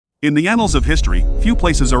In the annals of history, few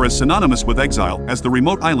places are as synonymous with exile as the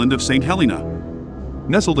remote island of Saint Helena.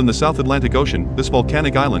 Nestled in the South Atlantic Ocean, this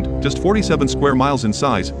volcanic island, just 47 square miles in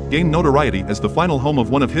size, gained notoriety as the final home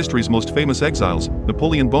of one of history's most famous exiles,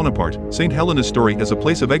 Napoleon Bonaparte. Saint Helena's story as a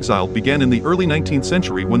place of exile began in the early 19th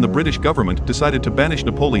century when the British government decided to banish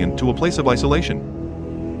Napoleon to a place of isolation.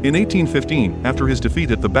 In 1815, after his defeat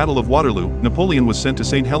at the Battle of Waterloo, Napoleon was sent to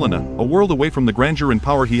Saint Helena, a world away from the grandeur and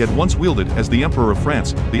power he had once wielded as the Emperor of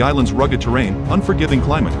France. The island's rugged terrain, unforgiving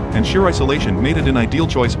climate, and sheer isolation made it an ideal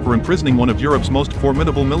choice for imprisoning one of Europe's most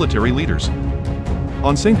formidable military leaders.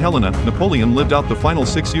 On Saint Helena, Napoleon lived out the final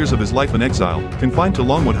 6 years of his life in exile, confined to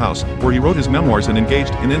Longwood House, where he wrote his memoirs and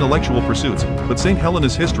engaged in intellectual pursuits. But Saint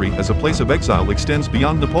Helena's history as a place of exile extends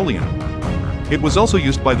beyond Napoleon. It was also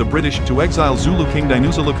used by the British to exile Zulu King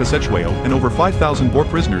Dinuzulu kaCetshwayo and over 5,000 Boer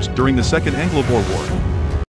prisoners during the Second Anglo-Boer War.